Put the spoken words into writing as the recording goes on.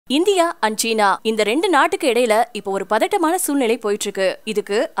India and சீனா இந்த ரெண்டு நாட்டுக்கு இடையில இப்போ ஒரு பதட்டமான சூழ்நிலை போயிட்டு இருக்கு.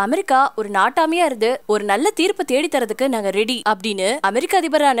 இதுக்கு அமெரிக்கா ஒரு நாட்டாமையா இருந்து ஒரு நல்ல தீர்ப்பு தேடி தரதுக்கு நாங்க ரெடி அப்படின்னு அமெரிக்க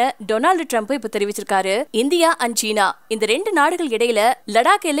அதிபரான டொனால்டு ட்ரம்ப் இப்ப தெரிவிச்சிருக்காரு. இந்தியா அண்ட் சீனா இந்த ரெண்டு நாடுகள் இடையில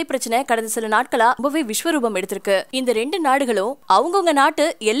லடாக் எல்லை பிரச்சனை கடந்த சில நாட்களா ரொம்பவே விஸ்வரூபம் எடுத்திருக்கு. இந்த ரெண்டு நாடுகளும் அவங்கவுங்க நாட்டு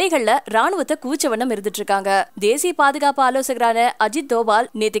எல்லைகள்ல ராணுவத்தை குவிச்ச வண்ணம் இருந்துட்டு இருக்காங்க. தேசிய பாதுகாப்பு ஆலோசகரான அஜித் தோவால்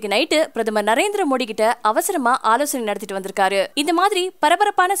நேத்துக்கு நைட்டு பிரதமர் நரேந்திர மோடி கிட்ட அவசரமா ஆலோசனை நடத்திட்டு வந்திருக்காரு. இந்த மாதிரி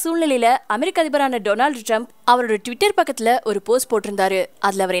பரபரப்பான சூழ்நிலையில அமெரிக்க அதிபரான டொனால்டு ட்ரம்ப் அவரோட ட்விட்டர் பக்கத்துல ஒரு போஸ்ட் போட்டிருந்தாரு.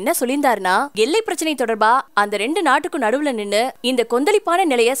 அதுல அவர் என்ன சொல்லியிருந்தாருன்னா, எல்லை பிரச்சனை தொடர்பா அந்த ரெண்டு நாட்டுக்கும் நடுவுல நின்னு இந்த கொந்தளிப்பான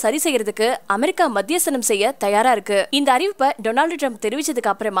நிலையை சரி செய்யறதுக்கு அமெரிக்கா மத்தியஸ்தனம் செய்ய தயாரா இருக்கு. இந்த அறிவிப்பை டொனால்டு ட்ரம்ப்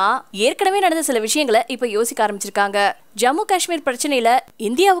தெரிவிச்சதுக்கு அப்புறமா ஏற்கனவே நடந்த சில விஷயங்களை இப்ப யோசிக்க ஆரம்பிச்சிருக்காங்க. ஜம்மு காஷ்மீர் பிரச்சனையில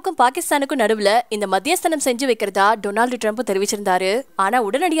இந்தியாவுக்கும் பாகிஸ்தானுக்கும் நடுவுல இந்த மத்தியஸ்தனம் செஞ்சு வைக்கிறதா டொனால்டு ட்ரம்ப் தெரிவிச்சிருந்தாரு. ஆனா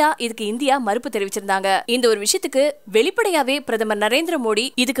உடனடியா இதுக்கு இந்தியா மறுப்பு தெரிவிச்சிருந்தாங்க. இந்த ஒரு விஷயத்துக்கு வெளிப்படையாவே பிரதமர் நரேந்திர மோடி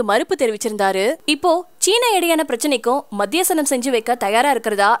இதுக்கு மறுப்பு தெரிவிச்சிருந்தாரு. இப்போ சீனா இடையான பிரச்சனைக்கும் மத்தியஸ்தனம் செஞ்சு வைக்க தயாரா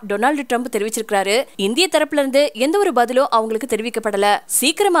இருக்கிறதா டொனால்டு ட்ரம்ப் தெரிவிச்சிருக்காரு. இந்திய தரப்புல இருந்து எந்த ஒரு பதிலும் அவங்களுக்கு தெரிவிக்கப்படல.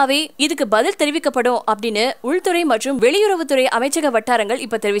 சீக்கிரமாவே இதுக்கு பதில் தெரிவிக்கப்படும் அப்படின்னு உள்துறை மற்றும் வெளியுறவுத்துறை அமைச்சக வட்டாரங்கள்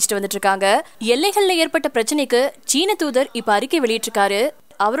இப்ப தெரிவிச்சிட்டு வந்துட்டு இருக்காங்க. எல்லைகள்ல ஏற்பட்ட பிரச்சனைக்கு சீன தூதர் இப்ப அறிக்கை வெளியிட்டிருக்காரு.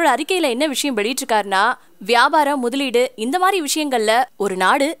 அவரோட அறிக்கையில என்ன விஷயம் வெளியிட்டிருக்காருன்னா, வியாபாரம், முதலீடு இந்த மாதிரி விஷயங்கள்ல ஒரு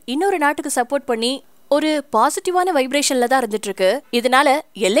நாடு இன்னொரு நாட்டுக்கு சப்போர்ட் பண்ணி ஒரு பாசிட்டிவான வைப்ரேஷன்ல தான் இருந்துட்டு இருக்கு. இதனால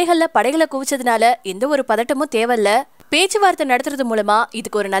எல்லைகள்ல படைகளை குவிச்சதுனால எந்த ஒரு பதட்டமும் தேவையில்ல. பேச்சுவார்த்தை நடத்துறது மூலமா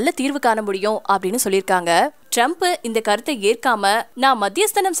இதுக்கு ஒரு நல்ல தீர்வு காண முடியும் அப்படின்னு சொல்லியிருக்காங்க. ட்ரம்ப் இந்த கருத்தை ஏற்காம நான்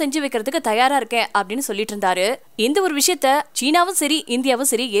மத்தியஸ்தனம் செஞ்சு வைக்கிறதுக்கு தயாரா இருக்கேன் அப்படின்னு சொல்லிட்டு இருந்தாரு. இந்த ஒரு விஷயத்த சீனாவும் சரி இந்தியாவும்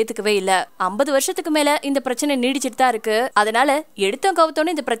சரி ஏத்துக்கவே இல்ல. 50 வருஷத்துக்கு மேல இந்த பிரச்சனை நீடிச்சிட்டு தான் இருக்கு. அதனால எடுத்தோம்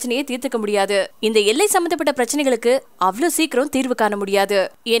கவுத்தோன்னு இந்த பிரச்சனையை தீர்த்துக்க முடியாது. இந்த எல்லை சம்பந்தப்பட்ட பிரச்சனைகளுக்கு அவ்வளவு சீக்கிரம் தீர்வு காண முடியாது.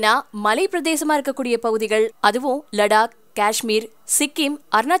 ஏன்னா மலை பிரதேசமா இருக்கக்கூடிய பகுதிகள், அதுவும் லடாக், காஷ்மீர், சிக்கிம்,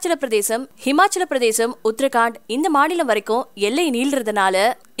 அருணாச்சல பிரதேசம், ஹிமாச்சல பிரதேசம், உத்தரகாண்ட் இந்த மாநிலம் வரைக்கும் எல்லை நீள்றதுனால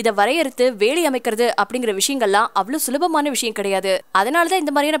இதை வரையறுத்து வேலி அமைக்கிறது அப்படிங்கிற விஷயங்கள்லாம் அவ்வளவு சுலபமான விஷயம் கிடையாது. அதனாலதான்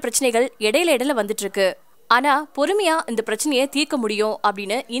இந்த மாதிரியான பிரச்சனைகள் இடையில வந்துட்டு இருக்கு. ஆனா பொறுமையா இந்த பிரச்சனையை தீர்க்க முடியும்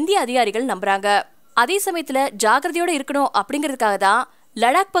அப்படின்னு இந்திய அதிகாரிகள் நம்புறாங்க. அதே சமயத்துல ஜாகிரதையோட இருக்கணும் அப்படிங்கறதுக்காக தான்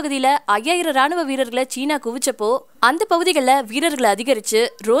லடாக் பகுதியில 5000 ராணுவ வீரர்களை சீனா குவிச்சப்போ அந்த பகுதிகளில் வீரர்களை அதிகரிச்சு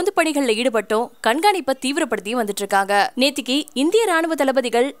ரோந்து பணிகள்ல ஈடுபட்டும் கண்காணிப்பை தீவிரப்படுத்தியும் வந்துட்டு இருக்காங்க. நேத்திக்கு இந்திய ராணுவ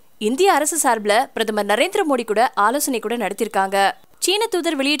தளபதிகள் இந்திய அரசு சார்பில் பிரதமர் நரேந்திர மோடி கூட ஆலோசனை கூட நடத்திருக்காங்க. சீன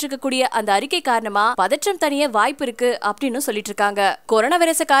தூதர் வெளியிட்டிருக்கக்கூடிய அந்த அறிக்கை காரணமா பதற்றம் தனிய வாய்ப்பு இருக்கு அப்படின்னு சொல்லிட்டு இருக்காங்க. கொரோனா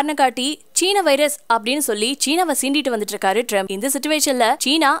வைரஸ காரணம் காட்டி சீன வைரஸ் அப்படின்னு சொல்லி சீனாவை சீண்டிட்டு வந்துட்டு இருக்காரு ட்ரம்ப். இந்த சிச்சுவேஷன்ல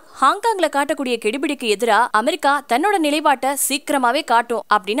சீனா ஹாங்காங்ல காட்டக்கூடிய கெடுபிடிக்கு எதிரா அமெரிக்கா தன்னோட நிலைப்பாட்டை சீக்கிரமாவே காட்டும்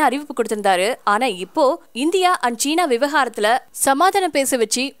அப்படின்னு அறிவிப்பு கொடுத்திருந்தாரு. ஆனா இப்போ இந்தியா அண்ட் சீனா விவகாரத்துல சமாதானம் பேச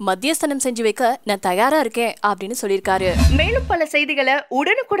வச்சு மத்தியஸ்தனம் செஞ்சு வைக்க நான் தயாரா இருக்கேன் அப்படின்னு சொல்லியிருக்காரு. மேலும் பல செய்திகளை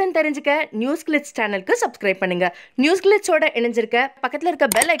உடனுக்குடன் தெரிஞ்சுக்க நியூஸ் கிளிட்ஸ் சேனலுக்கு சப்ஸ்கிரைப் பண்ணுங்க. நியூஸ் கிளிட்ஸோட இணைஞ்சிருக்க பக்கத்துல இருக்க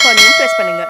பெல் ஐகானையும் பிரஸ் பண்ணுங்க.